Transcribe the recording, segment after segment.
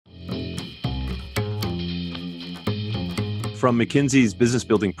From McKinsey's business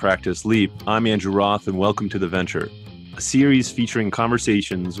building practice, Leap, I'm Andrew Roth, and welcome to The Venture, a series featuring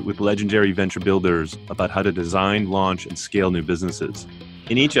conversations with legendary venture builders about how to design, launch, and scale new businesses.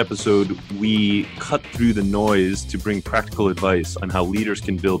 In each episode, we cut through the noise to bring practical advice on how leaders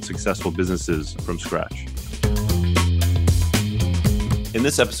can build successful businesses from scratch. In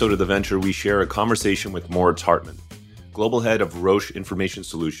this episode of The Venture, we share a conversation with Moritz Hartmann, Global Head of Roche Information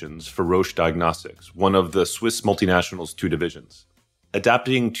Solutions for Roche Diagnostics, one of the Swiss multinational's two divisions.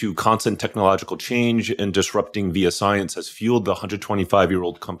 Adapting to constant technological change and disrupting via science has fueled the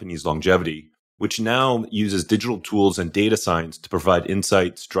 125-year-old company's longevity, which now uses digital tools and data science to provide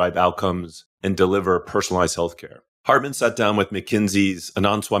insights, drive outcomes, and deliver personalized healthcare. Hartmann sat down with McKinsey's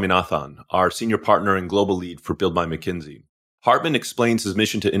Anand Swaminathan, our senior partner and global lead for Build by McKinsey. Hartmann explains his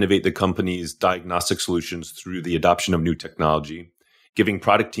mission to innovate the company's diagnostic solutions through the adoption of new technology, giving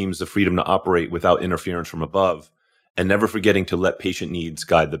product teams the freedom to operate without interference from above, and never forgetting to let patient needs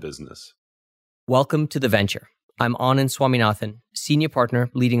guide the business. Welcome to The Venture. I'm Anand Swaminathan, senior partner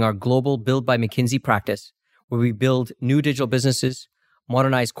leading our global Build by McKinsey practice, where we build new digital businesses,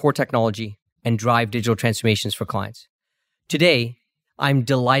 modernize core technology, and drive digital transformations for clients. Today, I'm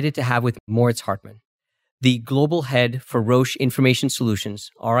delighted to have with Moritz Hartmann, the global head for Roche Information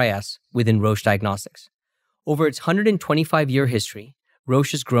Solutions, RIS, within Roche Diagnostics. Over its 125-year history,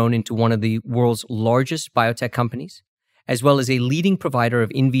 Roche has grown into one of the world's largest biotech companies, as well as a leading provider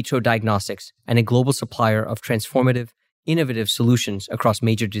of in vitro diagnostics and a global supplier of transformative, innovative solutions across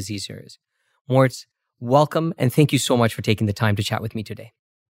major disease areas. Moritz, welcome, and thank you so much for taking the time to chat with me today.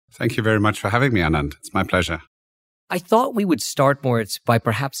 Thank you very much for having me, Anand. It's my pleasure. I thought we would start, Moritz, by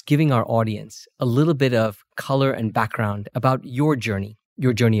perhaps giving our audience a little bit of color and background about your journey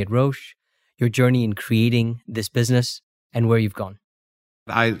at Roche, your journey in creating this business, and where you've gone.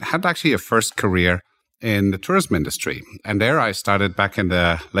 I had actually a first career in the tourism industry. And there I started back in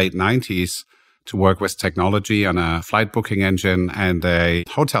the late 90s to work with technology on a flight booking engine and a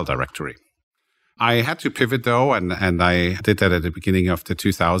hotel directory. I had to pivot though, and I did that at the beginning of the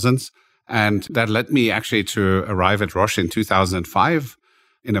 2000s. And that led me actually to arrive at Roche in 2005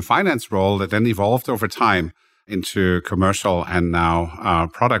 in a finance role that then evolved over time into commercial and now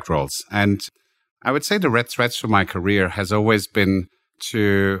product roles. And I would say the red threads for my career has always been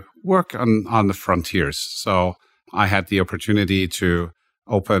to work on the frontiers. So I had the opportunity to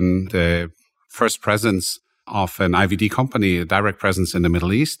open the first presence of an IVD company, a direct presence in the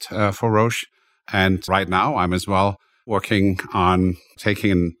Middle East for Roche. And right now I'm as well working on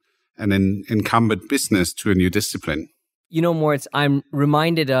taking an incumbent business to a new discipline. You know, Moritz, I'm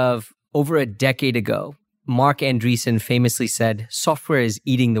reminded of over a decade ago, Mark Andreessen famously said, software is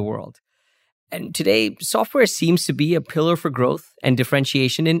eating the world. And today, software seems to be a pillar for growth and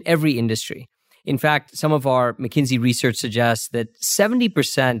differentiation in every industry. In fact, some of our McKinsey research suggests that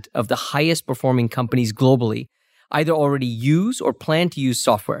 70% of the highest performing companies globally either already use or plan to use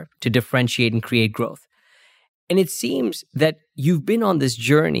software to differentiate and create growth. And it seems that you've been on this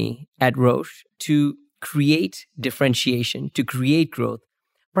journey at Roche to create differentiation, to create growth,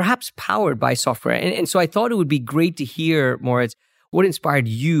 perhaps powered by software. And so I thought it would be great to hear, Moritz, what inspired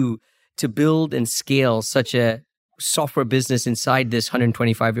you to build and scale such a software business inside this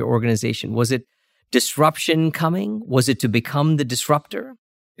 125-year organization? Was it disruption coming? Was it to become the disruptor?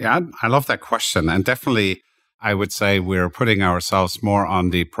 Yeah, I love that question. And definitely, I would say we're putting ourselves more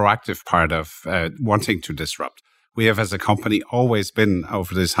on the proactive part of wanting to disrupt. We have, as a company, always been,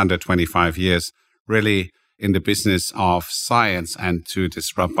 over these 125 years, really in the business of science and to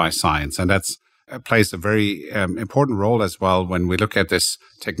disrupt by science. And that's plays a very important role as well when we look at this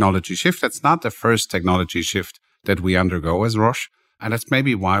technology shift. That's not the first technology shift that we undergo as Roche, and that's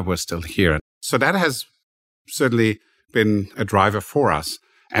maybe why we're still here. So that has certainly been a driver for us.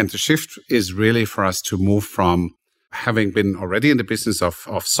 And the shift is really for us to move from having been already in the business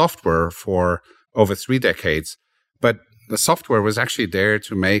of software for over 3 decades, but the software was actually there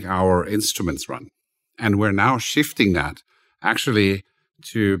to make our instruments run. And we're now shifting that actually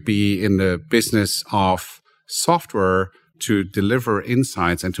to be in the business of software to deliver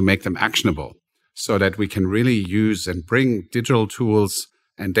insights and to make them actionable so that we can really use and bring digital tools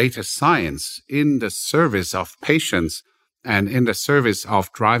and data science in the service of patients and in the service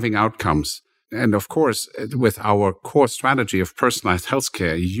of driving outcomes. And of course, with our core strategy of personalized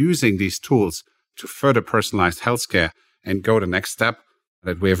healthcare, using these tools to further personalized healthcare and go the next step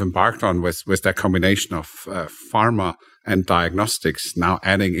that we have embarked on with that combination of pharma and diagnostics, now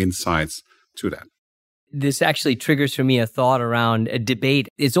adding insights to that. This actually triggers for me a thought around a debate.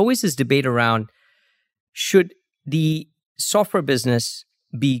 It's always this debate around, should the software business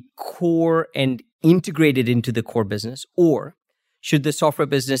be core and integrated into the core business, or should the software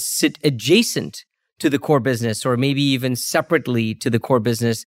business sit adjacent to the core business or maybe even separately to the core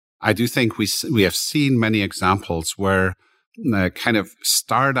business? I do think we have seen many examples where kind of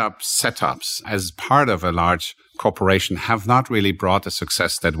startup setups as part of a large corporation have not really brought the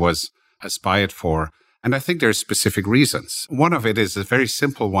success that was aspired for. And I think there are specific reasons. One of it is a very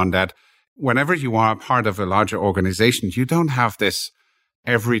simple one, that whenever you are part of a larger organization, you don't have this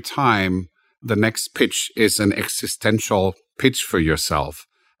every time the next pitch is an existential pitch for yourself.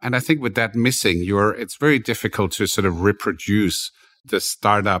 And I think with that missing, it's very difficult to sort of reproduce the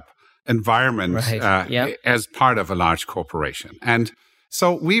startup environment as part of a large corporation. And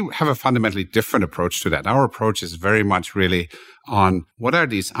so we have a fundamentally different approach to that. Our approach is very much really on what are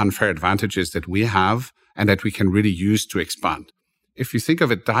these unfair advantages that we have and that we can really use to expand. If you think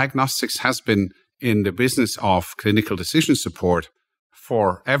of it, diagnostics has been in the business of clinical decision support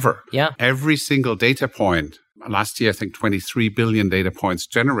forever. Yeah. Every single data point, last year, I think 23 billion data points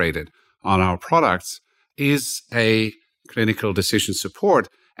generated on our products is a clinical decision support.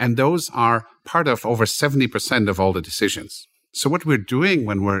 And those are part of over 70% of all the decisions. So what we're doing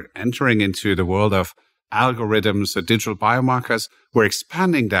when we're entering into the world of algorithms or digital biomarkers, we're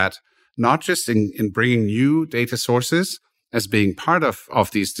expanding that, not just in bringing new data sources as being part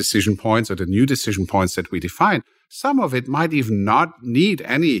of these decision points or the new decision points that we define. Some of it might even not need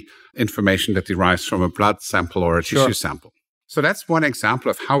any information that derives from a blood sample or a tissue sample. So that's one example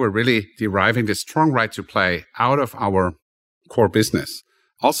of how we're really deriving this strong right to play out of our core business.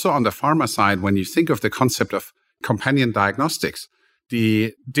 Also on the pharma side, when you think of the concept of companion diagnostics,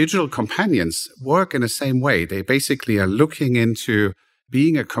 the digital companions work in the same way. They basically are looking into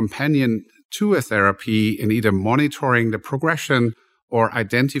being a companion to a therapy in either monitoring the progression or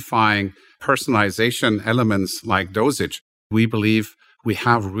identifying personalization elements like dosage. We believe we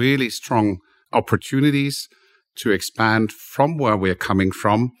have really strong opportunities to expand from where we're coming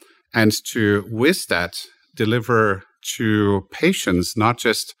from and to, with that, deliver to patients not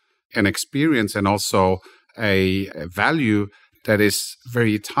just an experience and also a value that is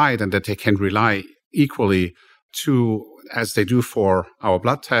very tight and that they can rely equally to as they do for our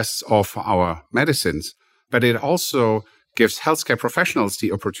blood tests or for our medicines. But it also gives healthcare professionals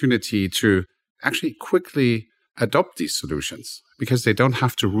the opportunity to actually quickly adopt these solutions because they don't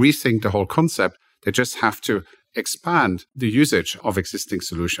have to rethink the whole concept. They just have to expand the usage of existing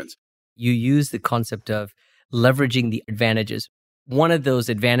solutions. You use the concept of leveraging the advantages. One of those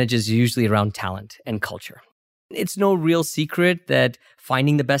advantages is usually around talent and culture. It's no real secret that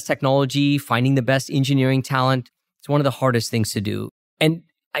finding the best technology, finding the best engineering talent, it's one of the hardest things to do. And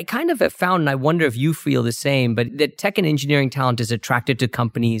I kind of have found, and I wonder if you feel the same, but that tech and engineering talent is attracted to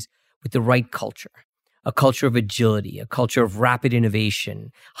companies with the right culture, a culture of agility, a culture of rapid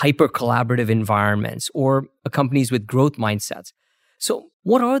innovation, hyper-collaborative environments, or companies with growth mindsets. So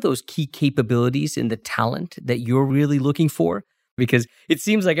what are those key capabilities in the talent that you're really looking for? Because it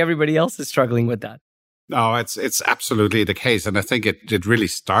seems like everybody else is struggling with that. No, it's absolutely the case. And I think it really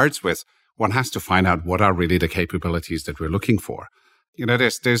starts with one has to find out what are really the capabilities that we're looking for. You know,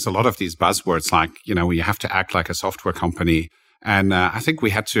 there's a lot of these buzzwords like, you know, you have to act like a software company. And I think we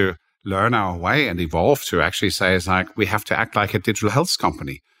had to learn our way and evolve to actually say it's like we have to act like a digital health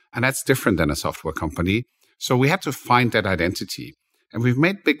company. And that's different than a software company. So we had to find that identity. And we've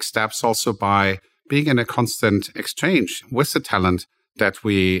made big steps also by being in a constant exchange with the talent that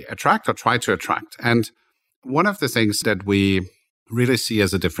we attract or try to attract. And one of the things that we really see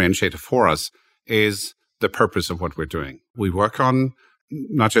as a differentiator for us is the purpose of what we're doing. We work on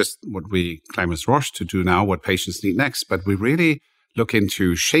not just what we claim as Roche to do now, what patients need next, but we really look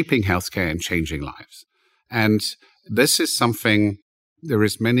into shaping healthcare and changing lives. And this is something, there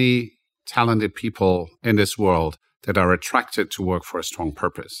is many talented people in this world that are attracted to work for a strong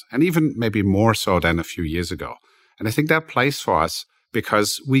purpose, and even maybe more so than a few years ago. And I think that plays for us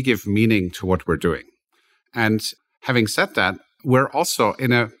because we give meaning to what we're doing. And having said that, we're also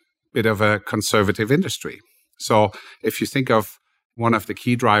in a bit of a conservative industry. So if you think of one of the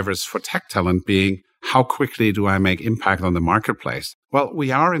key drivers for tech talent being how quickly do I make impact on the marketplace? Well,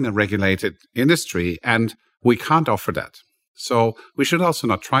 we are in a regulated industry and we can't offer that. So we should also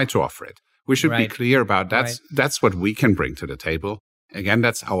not try to offer it. We should be clear about that's what we can bring to the table. Again,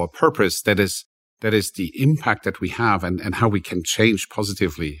 that's our purpose. That is the impact that we have and how we can change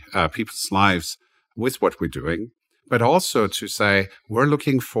positively people's lives with what we're doing. But also to say we're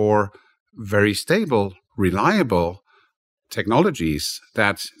looking for very stable, reliable technologies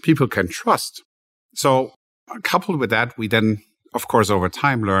that people can trust. So coupled with that, we then, of course, over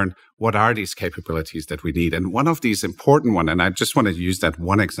time learn what are these capabilities that we need. And one of these important ones, and I just want to use that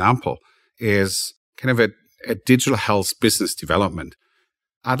one example, is kind of a digital health business development.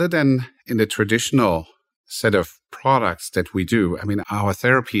 Other than in the traditional set of products that we do, I mean, our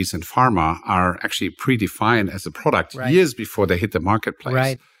therapies in pharma are actually predefined as a product years before they hit the marketplace.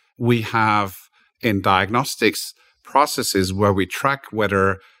 Right. We have in diagnostics processes where we track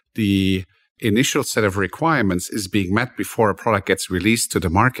whether the initial set of requirements is being met before a product gets released to the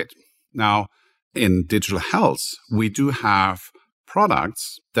market. Now, in digital health, we do have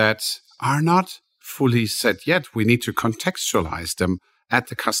products that are not fully set yet. We need to contextualize them at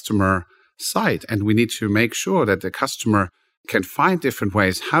the customer site, and we need to make sure that the customer can find different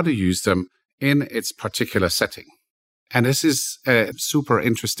ways how to use them in its particular setting. And this is a super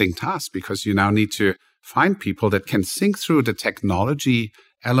interesting task because you now need to find people that can think through the technology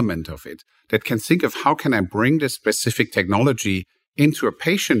element of it, that can think of how can I bring this specific technology into a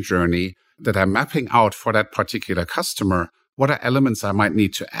patient journey that I'm mapping out for that particular customer. What are elements I might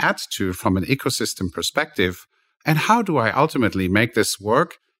need to add to from an ecosystem perspective? And how do I ultimately make this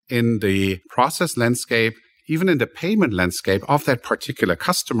work in the process landscape, even in the payment landscape of that particular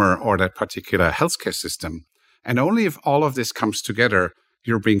customer or that particular healthcare system? And only if all of this comes together,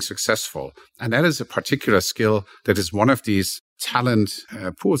 you're being successful. And that is a particular skill that is one of these talent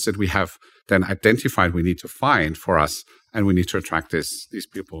pools that we have then identified we need to find for us, and we need to attract these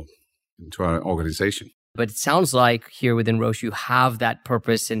people into our organization. But it sounds like here within Roche, you have that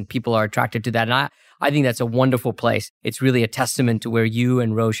purpose and people are attracted to that. And I think that's a wonderful place. It's really a testament to where you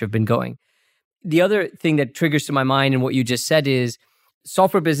and Roche have been going. The other thing that triggers to my mind and what you just said is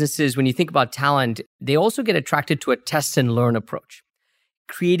software businesses, when you think about talent, they also get attracted to a test and learn approach,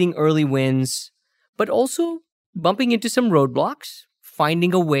 creating early wins, but also bumping into some roadblocks,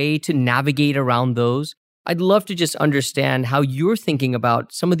 finding a way to navigate around those. I'd love to just understand how you're thinking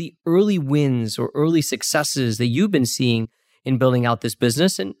about some of the early wins or early successes that you've been seeing in building out this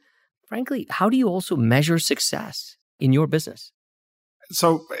business. And frankly, how do you also measure success in your business?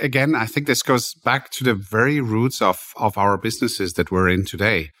 So again, I think this goes back to the very roots of our businesses that we're in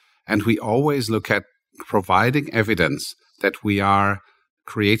today. And we always look at providing evidence that we are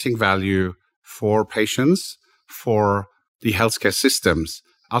creating value for patients, for the healthcare systems,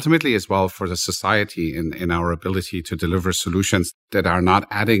 ultimately as well for the society in our ability to deliver solutions that are not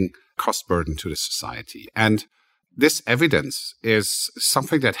adding cost burden to the society. And this evidence is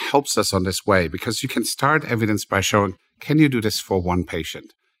something that helps us on this way, because you can start evidence by showing, can you do this for one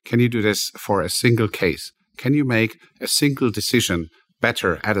patient? Can you do this for a single case? Can you make a single decision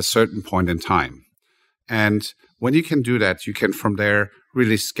better at a certain point in time? And when you can do that, you can from there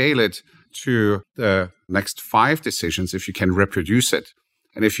really scale it to the next 5 decisions if you can reproduce it.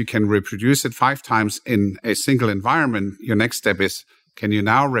 And if you can reproduce it 5 times in a single environment, your next step is, can you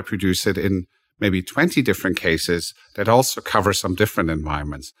now reproduce it in maybe 20 different cases that also cover some different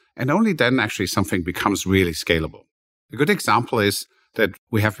environments? And only then actually something becomes really scalable. A good example is that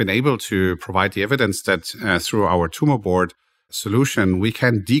we have been able to provide the evidence that through our tumor board solution, we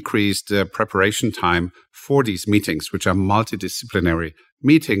can decrease the preparation time for these meetings, which are multidisciplinary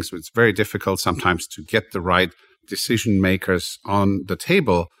meetings. It's very difficult sometimes to get the right decision makers on the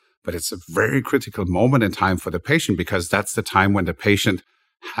table, but it's a very critical moment in time for the patient, because that's the time when the patient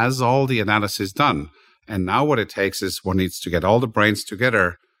has all the analysis done. And now what it takes is one needs to get all the brains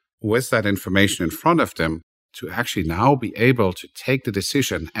together with that information in front of them to actually now be able to take the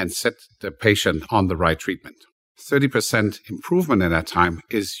decision and set the patient on the right treatment. 30% improvement in that time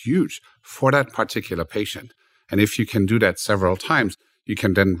is huge for that particular patient. And if you can do that several times, you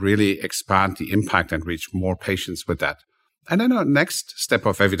can then really expand the impact and reach more patients with that. And then our next step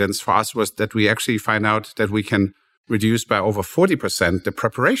of evidence for us was that we actually find out that we can reduce by over 40% the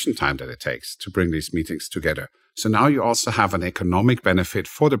preparation time that it takes to bring these meetings together. So now you also have an economic benefit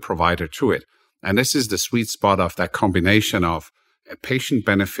for the provider to it. And this is the sweet spot of that combination of a patient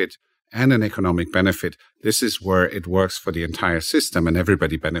benefit and an economic benefit. This is where it works for the entire system and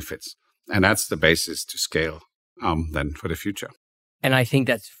everybody benefits. And that's the basis to scale then for the future. And I think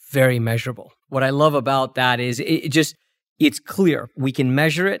that's very measurable. What I love about that is it's clear. We can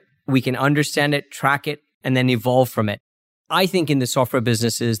measure it, we can understand it, track it, and then evolve from it. I think in the software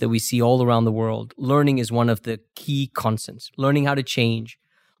businesses that we see all around the world, learning is one of the key constants. Learning how to change,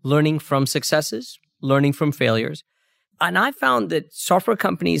 learning from successes, learning from failures. And I found that software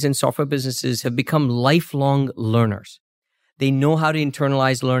companies and software businesses have become lifelong learners. They know how to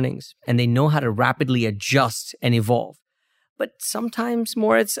internalize learnings, and they know how to rapidly adjust and evolve. But sometimes,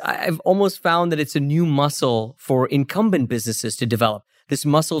 Moritz, I've almost found that it's a new muscle for incumbent businesses to develop, this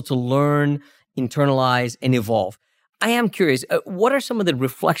muscle to learn, internalize, and evolve. I am curious, what are some of the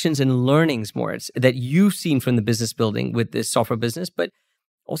reflections and learnings, Moritz, that you've seen from the business building with this software business, but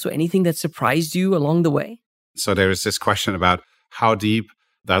Also, anything that surprised you along the way? So there is this question about how deep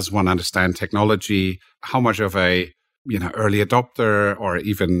does one understand technology? How much of a early adopter or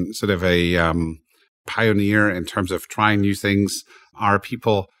even sort of a pioneer in terms of trying new things are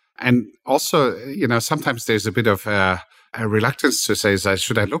people? And also, sometimes there's a bit of a reluctance to say,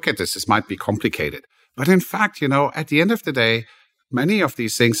 should I look at this? This might be complicated. But in fact, at the end of the day, many of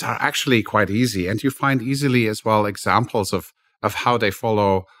these things are actually quite easy. And you find easily as well examples of how they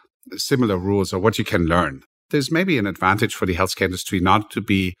follow similar rules or what you can learn. There's maybe an advantage for the healthcare industry not to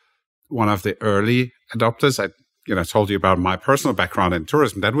be one of the early adopters. I told you about my personal background in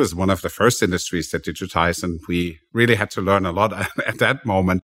tourism. That was one of the first industries that digitized, and we really had to learn a lot at that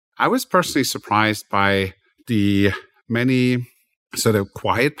moment. I was personally surprised by the many sort of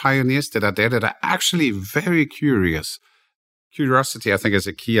quiet pioneers that are there that are actually very curious. Curiosity, I think, is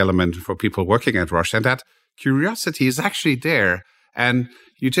a key element for people working at Roche, and that curiosity is actually there. And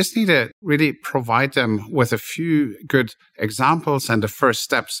you just need to really provide them with a few good examples and the first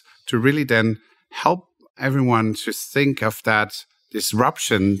steps to really then help everyone to think of that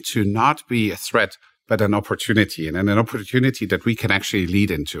disruption to not be a threat, but an opportunity, and an opportunity that we can actually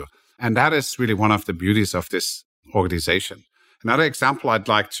lead into. And that is really one of the beauties of this organization. Another example I'd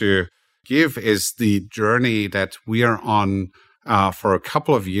like to give is the journey that we are on for a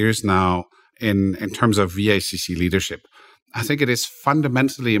couple of years now in terms of VACC leadership. I think it is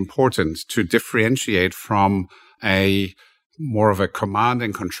fundamentally important to differentiate from a more of a command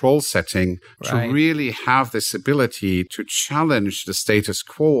and control setting to really have this ability to challenge the status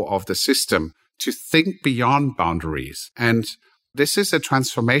quo of the system, to think beyond boundaries. And this is a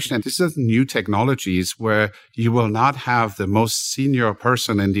transformation, and this is new technologies where you will not have the most senior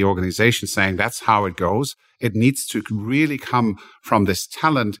person in the organization saying that's how it goes. It needs to really come from this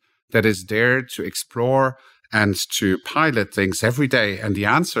talent that is there to explore and to pilot things every day. And the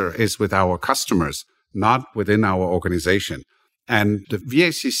answer is with our customers, not within our organization. And the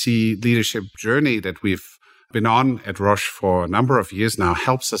VACC leadership journey that we've been on at Roche for a number of years now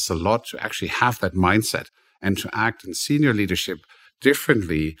helps us a lot to actually have that mindset and to act in senior leadership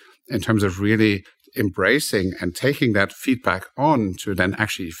differently in terms of really embracing and taking that feedback on to then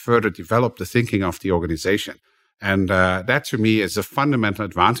actually further develop the thinking of the organization. And that to me is a fundamental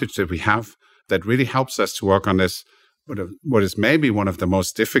advantage that we have that really helps us to work on this, what is maybe one of the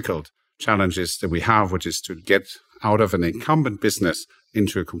most difficult challenges that we have, which is to get out of an incumbent business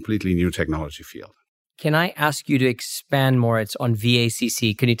into a completely new technology field. Can I ask you to expand, Moritz, on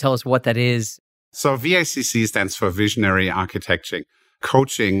VACC? Can you tell us what that is? So VACC stands for Visionary Architecting,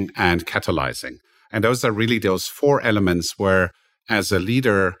 Coaching, and Catalyzing. And those are really those four elements where, as a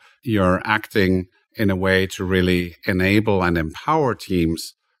leader, you're acting in a way to really enable and empower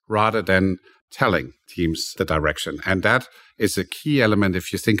teams rather than telling teams the direction. And that is a key element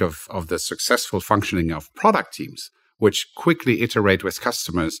if you think of the successful functioning of product teams, which quickly iterate with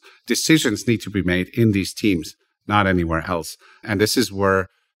customers. Decisions need to be made in these teams, not anywhere else. And this is where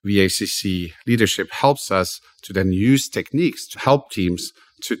VACC leadership helps us to then use techniques to help teams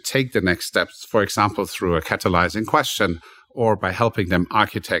to take the next steps, for example, through a catalyzing question, or by helping them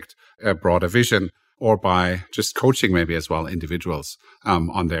architect a broader vision, or by just coaching maybe as well individuals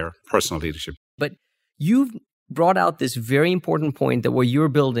on their personal leadership. But you've brought out this very important point that what you're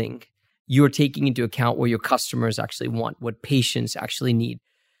building, you're taking into account what your customers actually want, what patients actually need.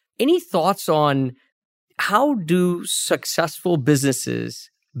 Any thoughts on how do successful businesses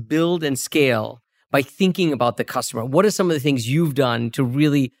build and scale by thinking about the customer? What are some of the things you've done to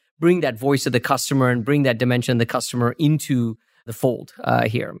really bring that voice of the customer and bring that dimension of the customer into the fold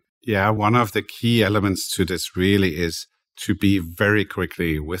here? Yeah, one of the key elements to this really is to be very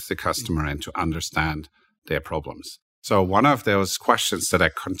quickly with the customer and to understand their problems. So one of those questions that I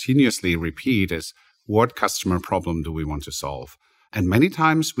continuously repeat is, what customer problem do we want to solve? And many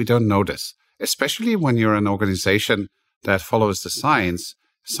times we don't know this, especially when you're an organization that follows the science.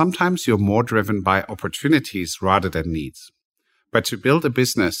 Sometimes you're more driven by opportunities rather than needs. But to build a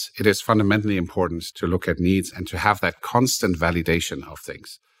business, it is fundamentally important to look at needs and to have that constant validation of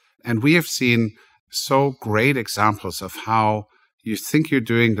things. And we have seen so great examples of how you think you're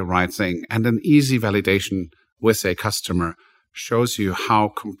doing the right thing, and an easy validation with a customer shows you how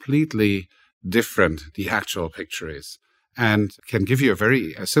completely different the actual picture is. And can give you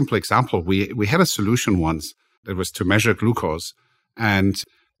a simple example. We had a solution once that was to measure glucose, and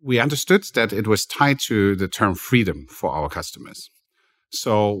we understood that it was tied to the term freedom for our customers.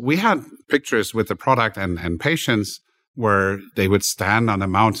 So we had pictures with the product and patients where they would stand on a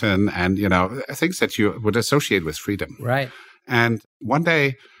mountain and, things that you would associate with freedom. Right. And one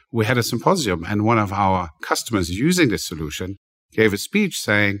day we had a symposium, and one of our customers using this solution gave a speech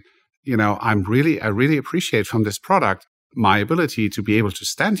saying, I really appreciate from this product my ability to be able to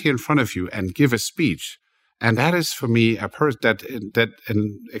stand here in front of you and give a speech. And that is for me that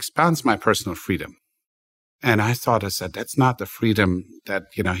expands my personal freedom. And I said, that's not the freedom that,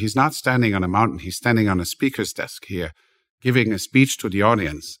 he's not standing on a mountain. He's standing on a speaker's desk here, giving a speech to the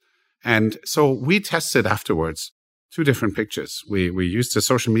audience. And so we tested afterwards 2 different pictures. We used a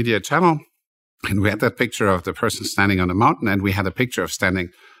social media channel, and we had that picture of the person standing on a mountain, and we had a picture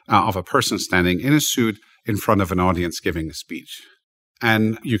of a person standing in a suit in front of an audience giving a speech.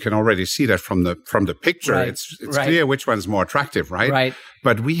 And you can already see that from the picture. Right. It's clear which one's more attractive, right? Right.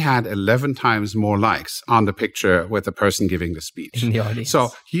 But we had 11 times more likes on the picture with the person giving the speech. In the audience.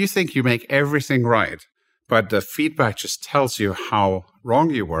 So you think you make everything right, but the feedback just tells you how wrong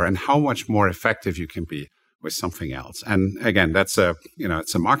you were and how much more effective you can be with something else. And again, that's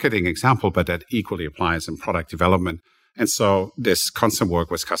it's a marketing example, but that equally applies in product development. And so this constant work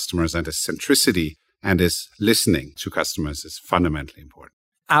with customers and this centricity and this listening to customers is fundamentally important.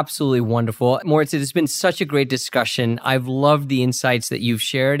 Absolutely wonderful. Moritz, it has been such a great discussion. I've loved the insights that you've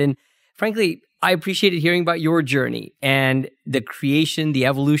shared. And frankly, I appreciated hearing about your journey and the creation, the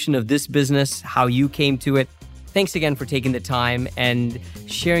evolution of this business, how you came to it. Thanks again for taking the time and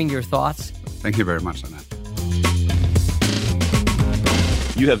sharing your thoughts. Thank you very much, Anand.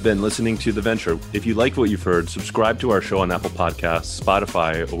 You have been listening to The Venture. If you liked what you've heard, subscribe to our show on Apple Podcasts,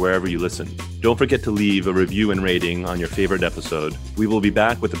 Spotify, or wherever you listen. Don't forget to leave a review and rating on your favorite episode. We will be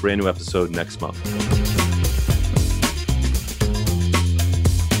back with a brand new episode next month.